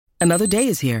Another day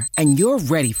is here, and you're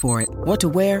ready for it. What to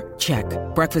wear? Check.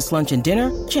 Breakfast, lunch, and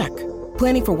dinner? Check.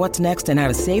 Planning for what's next and how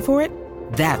to save for it?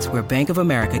 That's where Bank of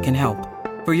America can help.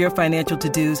 For your financial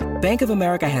to-dos, Bank of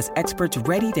America has experts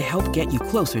ready to help get you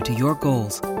closer to your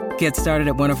goals. Get started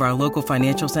at one of our local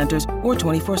financial centers or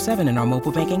 24/7 in our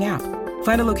mobile banking app.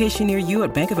 Find a location near you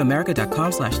at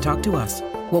bankofamerica.com/talktous.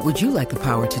 What would you like the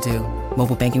power to do?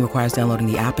 Mobile banking requires downloading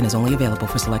the app and is only available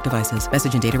for select devices.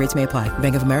 Message and data rates may apply.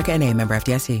 Bank of America N.A., member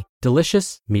FDIC.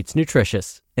 Delicious meets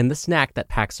nutritious in the snack that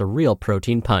packs a real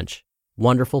protein punch.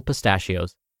 Wonderful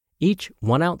Pistachios. Each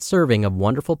 1 ounce serving of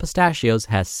Wonderful Pistachios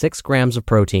has 6 grams of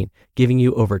protein, giving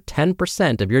you over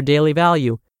 10% of your daily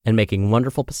value and making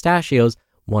Wonderful Pistachios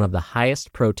one of the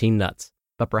highest protein nuts.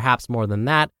 But perhaps more than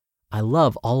that, I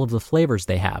love all of the flavors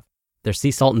they have. Their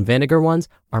sea salt and vinegar ones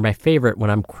are my favorite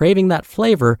when I'm craving that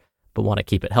flavor but want to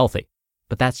keep it healthy.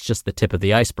 But that's just the tip of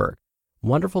the iceberg.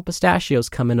 Wonderful Pistachios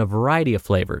come in a variety of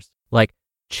flavors, like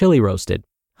chili roasted,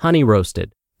 honey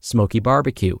roasted, smoky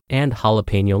barbecue, and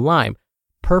jalapeno lime,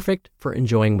 perfect for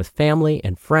enjoying with family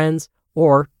and friends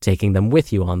or taking them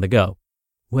with you on the go.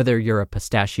 Whether you're a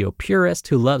pistachio purist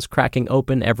who loves cracking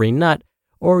open every nut,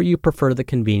 or you prefer the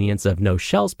convenience of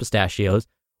no-shells pistachios,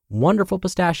 Wonderful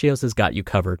Pistachios has got you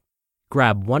covered.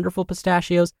 Grab Wonderful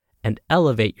Pistachios and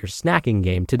elevate your snacking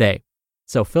game today.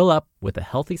 So fill up with a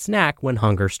healthy snack when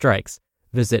hunger strikes.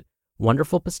 Visit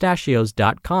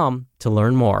wonderfulpistachios.com to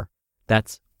learn more.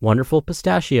 That's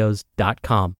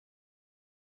wonderfulpistachios.com.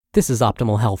 This is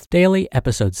Optimal Health Daily,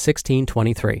 episode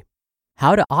 1623.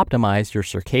 How to optimize your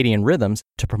circadian rhythms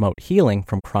to promote healing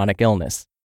from chronic illness,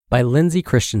 by Lindsay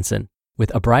Christensen with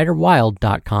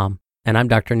abrighterwild.com. And I'm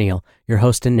Dr. Neil, your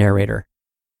host and narrator.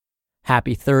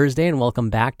 Happy Thursday and welcome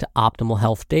back to Optimal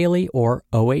Health Daily, or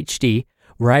OHD,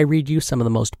 where I read you some of the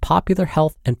most popular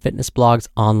health and fitness blogs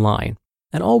online,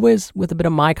 and always with a bit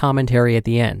of my commentary at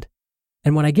the end.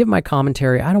 And when I give my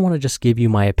commentary, I don't want to just give you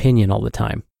my opinion all the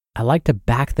time. I like to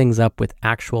back things up with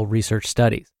actual research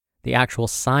studies, the actual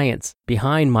science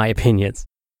behind my opinions.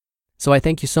 So I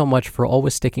thank you so much for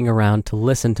always sticking around to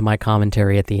listen to my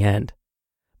commentary at the end.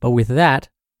 But with that,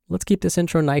 let's keep this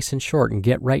intro nice and short and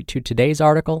get right to today's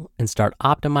article and start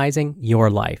optimizing your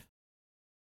life.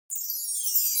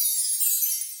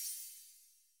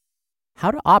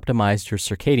 How to optimize your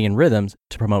circadian rhythms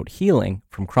to promote healing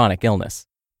from chronic illness,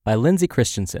 by Lindsay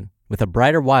Christensen with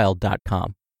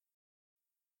abrighterwild.com.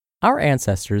 Our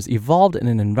ancestors evolved in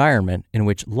an environment in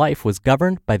which life was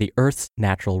governed by the Earth's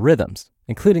natural rhythms,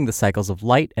 including the cycles of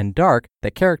light and dark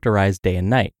that characterize day and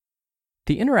night.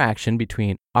 The interaction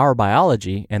between our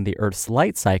biology and the Earth's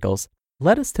light cycles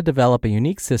led us to develop a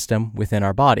unique system within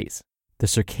our bodies, the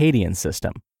circadian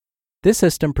system. This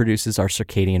system produces our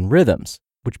circadian rhythms,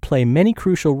 which play many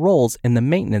crucial roles in the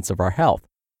maintenance of our health.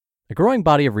 A growing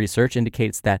body of research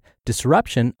indicates that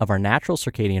disruption of our natural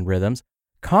circadian rhythms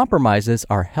compromises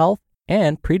our health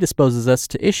and predisposes us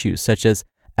to issues such as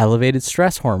elevated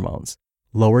stress hormones,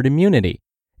 lowered immunity,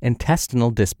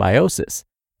 intestinal dysbiosis,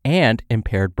 and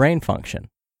impaired brain function.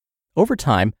 Over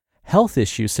time, health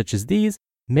issues such as these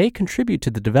may contribute to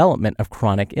the development of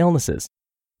chronic illnesses.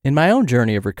 In my own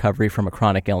journey of recovery from a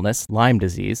chronic illness, Lyme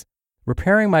disease,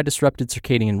 repairing my disrupted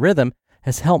circadian rhythm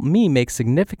has helped me make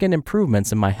significant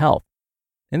improvements in my health.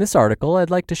 In this article, I'd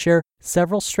like to share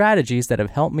several strategies that have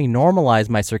helped me normalize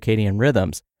my circadian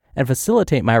rhythms and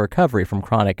facilitate my recovery from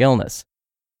chronic illness.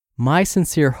 My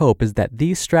sincere hope is that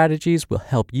these strategies will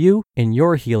help you in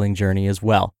your healing journey as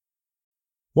well.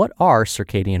 What are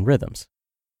circadian rhythms?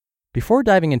 Before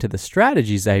diving into the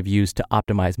strategies I've used to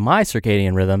optimize my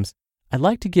circadian rhythms, I'd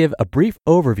like to give a brief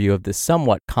overview of this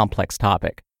somewhat complex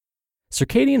topic.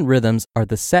 Circadian rhythms are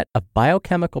the set of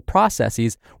biochemical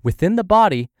processes within the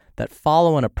body that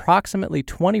follow an approximately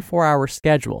 24-hour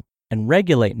schedule and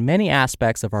regulate many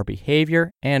aspects of our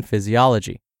behavior and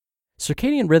physiology.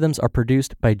 Circadian rhythms are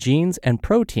produced by genes and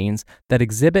proteins that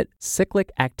exhibit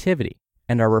cyclic activity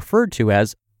and are referred to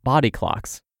as body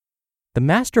clocks. The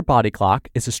master body clock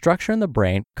is a structure in the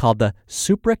brain called the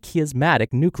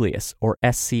suprachiasmatic nucleus, or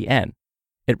SCN.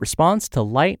 It responds to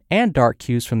light and dark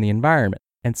cues from the environment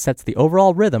and sets the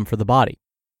overall rhythm for the body.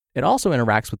 It also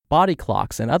interacts with body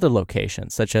clocks in other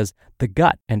locations, such as the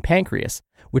gut and pancreas,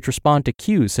 which respond to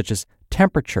cues such as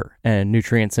temperature and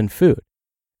nutrients in food.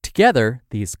 Together,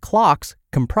 these clocks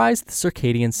comprise the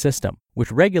circadian system,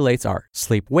 which regulates our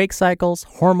sleep-wake cycles,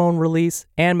 hormone release,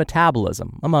 and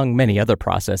metabolism, among many other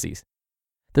processes.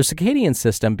 The circadian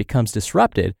system becomes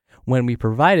disrupted when we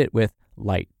provide it with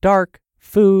light-dark,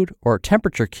 food, or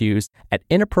temperature cues at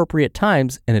inappropriate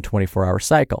times in a 24-hour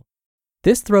cycle.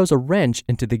 This throws a wrench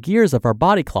into the gears of our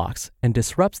body clocks and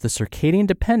disrupts the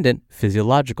circadian-dependent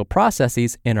physiological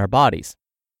processes in our bodies.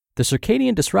 The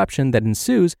circadian disruption that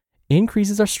ensues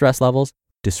increases our stress levels,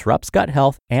 disrupts gut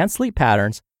health and sleep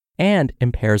patterns, and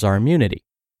impairs our immunity.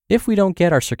 If we don't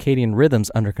get our circadian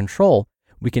rhythms under control,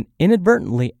 we can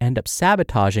inadvertently end up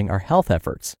sabotaging our health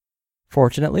efforts.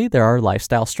 Fortunately, there are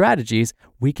lifestyle strategies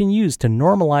we can use to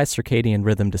normalize circadian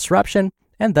rhythm disruption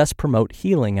and thus promote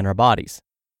healing in our bodies.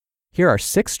 Here are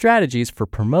 6 strategies for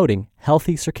promoting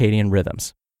healthy circadian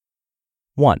rhythms.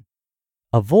 1.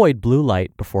 Avoid blue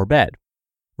light before bed.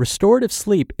 Restorative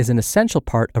sleep is an essential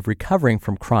part of recovering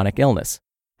from chronic illness.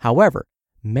 However,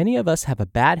 many of us have a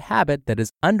bad habit that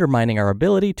is undermining our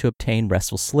ability to obtain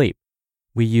restful sleep.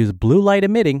 We use blue light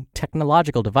emitting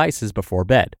technological devices before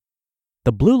bed.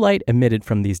 The blue light emitted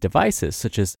from these devices,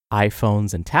 such as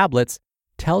iPhones and tablets,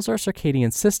 tells our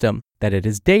circadian system that it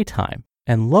is daytime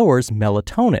and lowers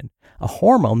melatonin, a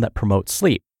hormone that promotes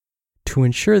sleep. To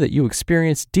ensure that you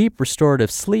experience deep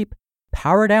restorative sleep,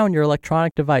 power down your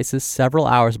electronic devices several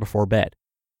hours before bed.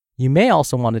 You may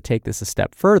also want to take this a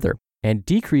step further and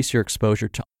decrease your exposure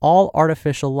to all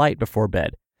artificial light before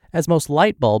bed, as most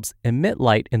light bulbs emit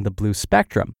light in the blue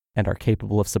spectrum and are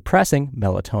capable of suppressing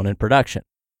melatonin production.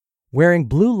 Wearing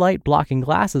blue light blocking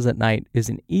glasses at night is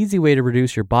an easy way to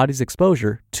reduce your body's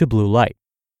exposure to blue light.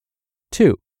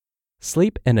 2.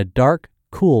 Sleep in a dark,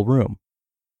 cool room.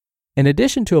 In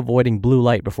addition to avoiding blue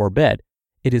light before bed,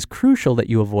 it is crucial that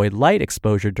you avoid light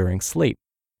exposure during sleep.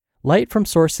 Light from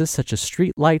sources such as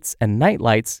street lights and night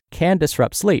lights can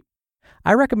disrupt sleep.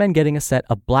 I recommend getting a set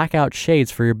of blackout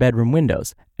shades for your bedroom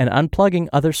windows and unplugging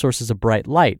other sources of bright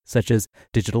light, such as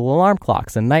digital alarm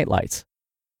clocks and night lights.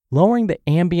 Lowering the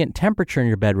ambient temperature in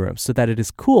your bedroom so that it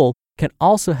is cool can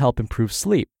also help improve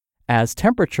sleep, as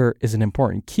temperature is an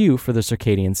important cue for the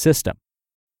circadian system.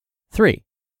 3.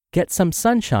 Get some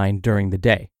sunshine during the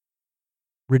day.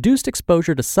 Reduced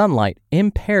exposure to sunlight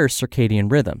impairs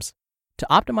circadian rhythms. To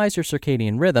optimize your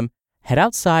circadian rhythm, head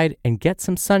outside and get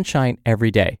some sunshine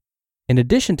every day. In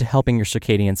addition to helping your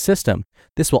circadian system,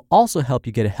 this will also help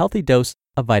you get a healthy dose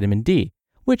of vitamin D,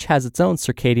 which has its own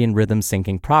circadian rhythm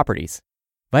syncing properties.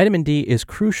 Vitamin D is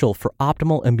crucial for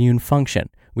optimal immune function,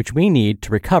 which we need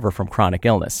to recover from chronic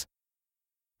illness.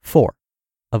 4.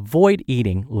 Avoid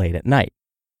eating late at night.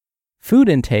 Food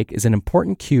intake is an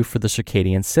important cue for the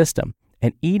circadian system,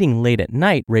 and eating late at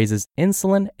night raises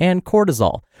insulin and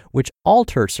cortisol, which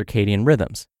alter circadian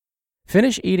rhythms.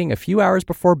 Finish eating a few hours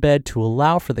before bed to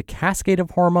allow for the cascade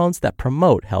of hormones that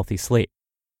promote healthy sleep.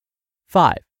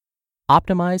 5.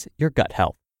 Optimize your gut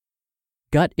health.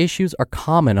 Gut issues are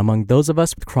common among those of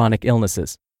us with chronic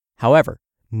illnesses. However,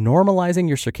 normalizing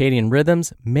your circadian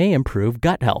rhythms may improve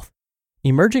gut health.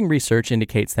 Emerging research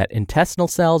indicates that intestinal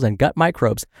cells and gut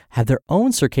microbes have their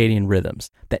own circadian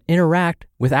rhythms that interact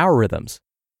with our rhythms.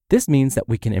 This means that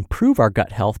we can improve our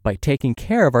gut health by taking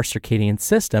care of our circadian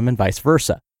system and vice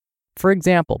versa. For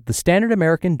example, the standard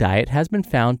American diet has been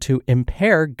found to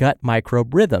impair gut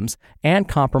microbe rhythms and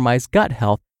compromise gut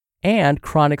health, and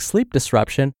chronic sleep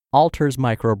disruption alters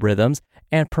microbe rhythms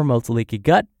and promotes leaky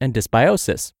gut and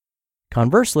dysbiosis.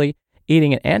 Conversely,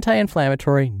 eating an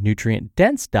anti-inflammatory,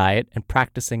 nutrient-dense diet and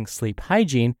practicing sleep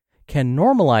hygiene can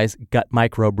normalize gut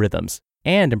microbe rhythms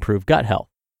and improve gut health.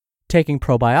 Taking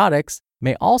probiotics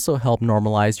may also help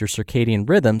normalize your circadian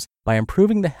rhythms by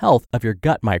improving the health of your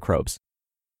gut microbes.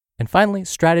 And finally,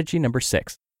 strategy number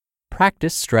 6,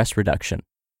 practice stress reduction.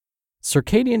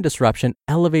 Circadian disruption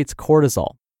elevates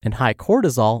cortisol, and high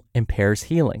cortisol impairs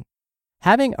healing.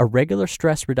 Having a regular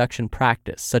stress reduction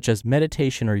practice, such as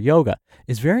meditation or yoga,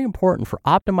 is very important for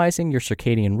optimizing your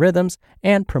circadian rhythms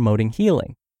and promoting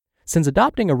healing. Since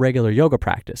adopting a regular yoga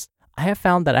practice, I have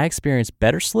found that I experience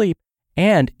better sleep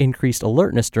and increased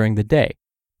alertness during the day,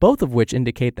 both of which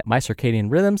indicate that my circadian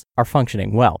rhythms are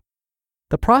functioning well.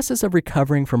 The process of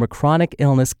recovering from a chronic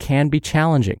illness can be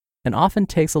challenging and often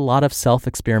takes a lot of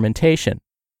self-experimentation.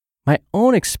 My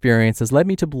own experience has led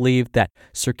me to believe that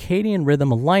circadian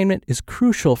rhythm alignment is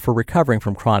crucial for recovering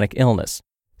from chronic illness.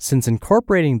 Since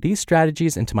incorporating these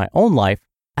strategies into my own life,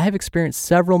 I have experienced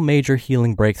several major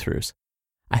healing breakthroughs.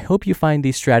 I hope you find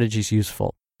these strategies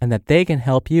useful and that they can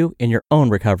help you in your own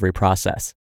recovery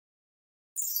process.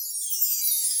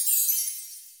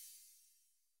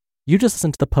 You just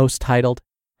listened to the post titled,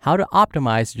 How to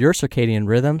Optimize Your Circadian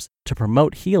Rhythms to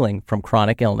Promote Healing from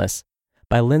Chronic Illness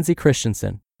by Lindsay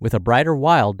Christensen with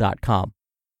abrighterwild.com.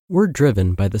 We're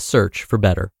driven by the search for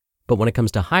better, but when it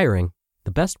comes to hiring,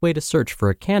 the best way to search for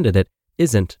a candidate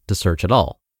isn't to search at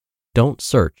all. Don't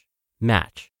search,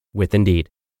 match with Indeed.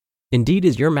 Indeed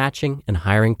is your matching and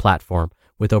hiring platform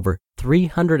with over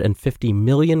 350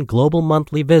 million global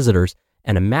monthly visitors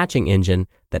and a matching engine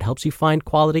that helps you find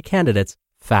quality candidates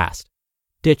fast.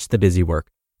 Ditch the busy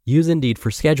work. Use Indeed for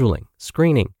scheduling,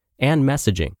 screening, and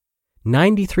messaging.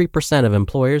 93% of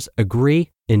employers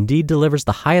agree Indeed delivers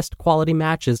the highest quality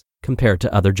matches compared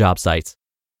to other job sites.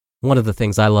 One of the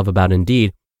things I love about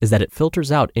Indeed is that it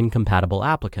filters out incompatible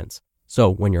applicants. So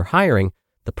when you're hiring,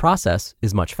 the process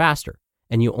is much faster,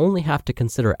 and you only have to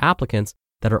consider applicants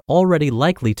that are already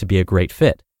likely to be a great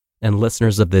fit. And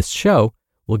listeners of this show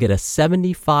will get a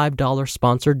 $75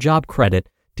 sponsored job credit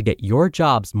to get your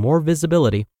jobs more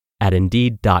visibility at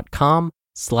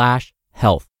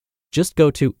Indeed.com/health. Just go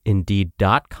to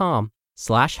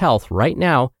Indeed.com/health right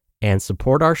now and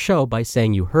support our show by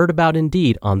saying you heard about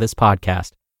Indeed on this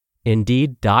podcast.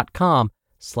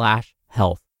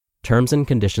 Indeed.com/health. Terms and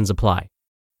conditions apply.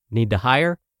 Need to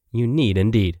hire? You need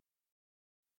Indeed.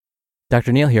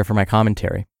 Dr. Neal here for my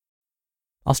commentary.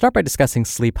 I'll start by discussing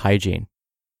sleep hygiene.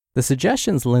 The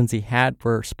suggestions Lindsay had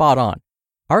were spot on.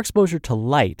 Our exposure to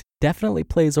light definitely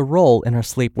plays a role in our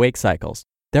sleep-wake cycles.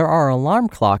 There are alarm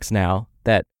clocks now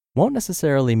that won't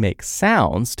necessarily make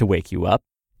sounds to wake you up.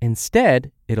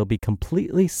 Instead, it'll be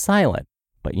completely silent.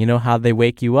 But you know how they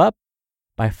wake you up?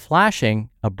 By flashing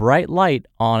a bright light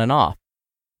on and off.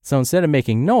 So instead of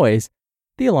making noise,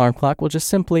 the alarm clock will just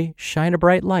simply shine a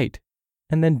bright light,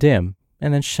 and then dim,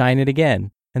 and then shine it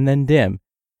again, and then dim.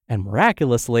 And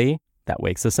miraculously, that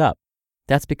wakes us up.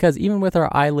 That's because even with our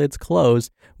eyelids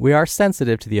closed, we are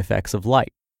sensitive to the effects of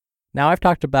light. Now, I've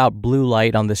talked about blue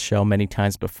light on this show many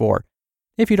times before.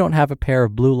 If you don't have a pair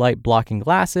of blue light blocking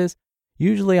glasses,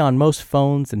 usually on most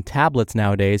phones and tablets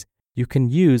nowadays, you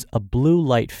can use a blue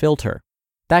light filter.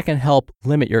 That can help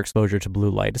limit your exposure to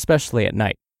blue light, especially at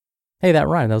night. Hey, that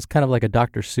rhymed. That was kind of like a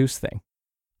Dr. Seuss thing.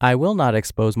 I will not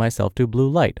expose myself to blue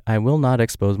light. I will not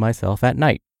expose myself at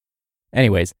night.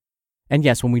 Anyways, and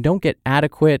yes, when we don't get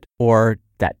adequate or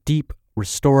that deep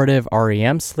restorative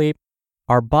REM sleep,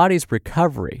 our body's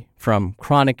recovery from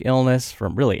chronic illness,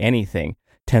 from really anything,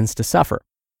 tends to suffer.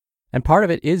 And part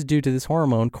of it is due to this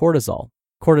hormone, cortisol.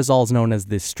 Cortisol is known as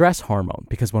the stress hormone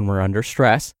because when we're under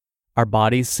stress, our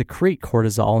bodies secrete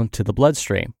cortisol into the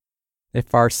bloodstream.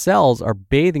 If our cells are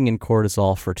bathing in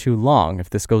cortisol for too long, if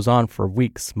this goes on for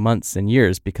weeks, months, and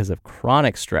years because of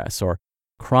chronic stress or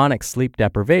chronic sleep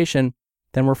deprivation,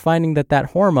 then we're finding that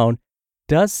that hormone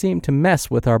does seem to mess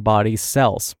with our body's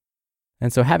cells.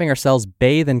 And so having our cells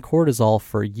bathe in cortisol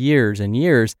for years and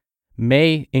years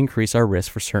may increase our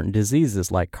risk for certain diseases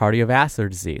like cardiovascular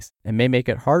disease. It may make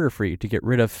it harder for you to get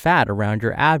rid of fat around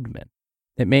your abdomen.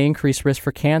 It may increase risk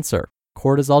for cancer.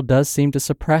 Cortisol does seem to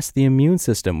suppress the immune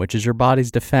system, which is your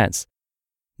body's defense.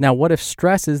 Now, what if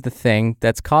stress is the thing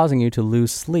that's causing you to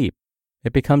lose sleep?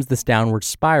 It becomes this downward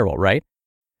spiral, right?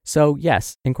 So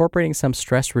yes, incorporating some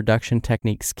stress reduction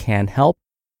techniques can help.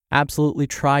 Absolutely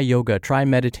try yoga, try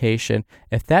meditation.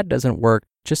 If that doesn't work,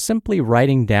 just simply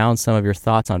writing down some of your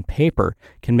thoughts on paper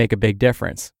can make a big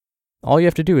difference. All you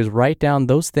have to do is write down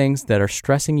those things that are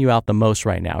stressing you out the most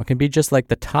right now. It can be just like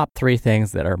the top 3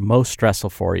 things that are most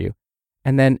stressful for you.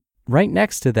 And then right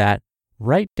next to that,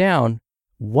 write down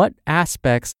what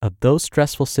aspects of those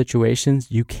stressful situations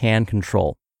you can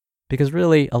control. Because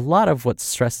really, a lot of what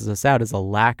stresses us out is a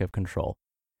lack of control.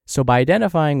 So by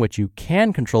identifying what you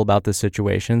can control about the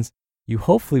situations, you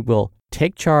hopefully will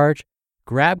take charge,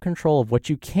 grab control of what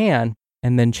you can,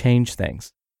 and then change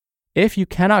things. If you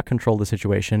cannot control the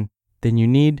situation, then you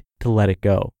need to let it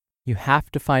go. You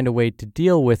have to find a way to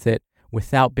deal with it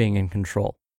without being in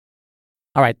control.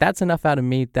 All right, that's enough out of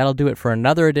me. That'll do it for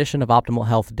another edition of Optimal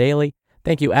Health Daily.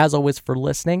 Thank you as always for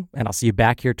listening, and I'll see you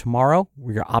back here tomorrow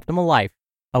where your optimal life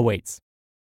awaits.